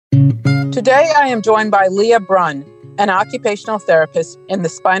Today I am joined by Lia Brunn, an occupational therapist in the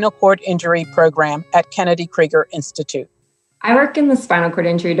spinal cord injury program at Kennedy Krieger Institute. I work in the spinal cord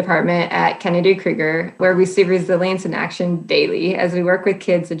injury department at Kennedy Krieger, where we see resilience in action daily as we work with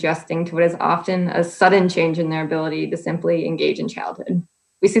kids adjusting to what is often a sudden change in their ability to simply engage in childhood.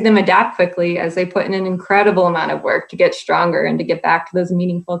 We see them adapt quickly as they put in an incredible amount of work to get stronger and to get back to those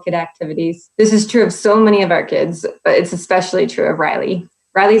meaningful kid activities. This is true of so many of our kids, but it's especially true of Ryleigh.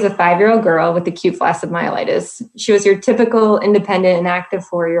 Ryleigh's a 5-year-old girl with acute flaccid myelitis. She was your typical independent and active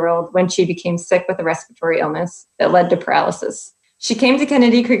 4-year-old when she became sick with a respiratory illness that led to paralysis. She came to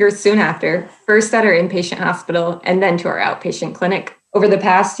Kennedy Krieger soon after, first at our inpatient hospital and then to our outpatient clinic. Over the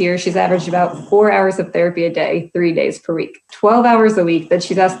past year, she's averaged about 4 hours of therapy a day, 3 days per week. 12 hours a week that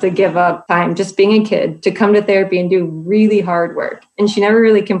she's asked to give up time just being a kid to come to therapy and do really hard work. And she never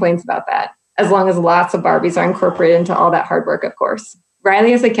really complains about that, as long as lots of Barbies are incorporated into all that hard work, of course.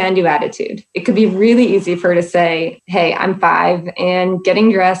 Ryleigh has a can-do attitude. It could be really easy for her to say, hey, I'm 5 and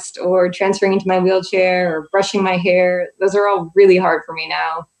getting dressed or transferring into my wheelchair or brushing my hair, those are all really hard for me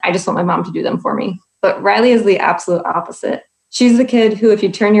now. I just want my mom to do them for me. But Ryleigh is the absolute opposite. She's the kid who, if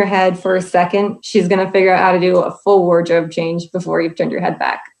you turn your head for a second, she's going to figure out how to do a full wardrobe change before you've turned your head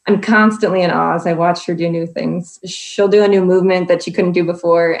back. I'm constantly in awe as I watch her do new things. She'll do a new movement that she couldn't do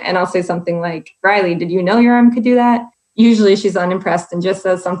before, and I'll say something like, Ryleigh, did you know your arm could do that? Usually she's unimpressed and just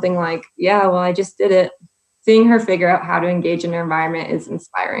says something like, yeah, well, I just did it. Seeing her figure out how to engage in her environment is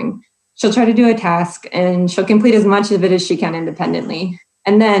inspiring. She'll try to do a task and she'll complete as much of it as she can independently.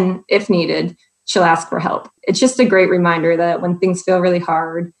 And then, if needed, she'll ask for help. It's just a great reminder that when things feel really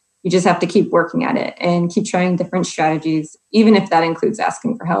hard, you just have to keep working at it and keep trying different strategies, even if that includes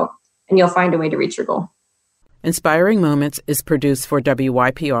asking for help, and you'll find a way to reach your goal. Inspiring Moments is produced for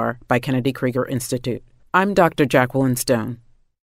WYPR by Kennedy Krieger Institute. I'm Dr. Jacqueline Stone.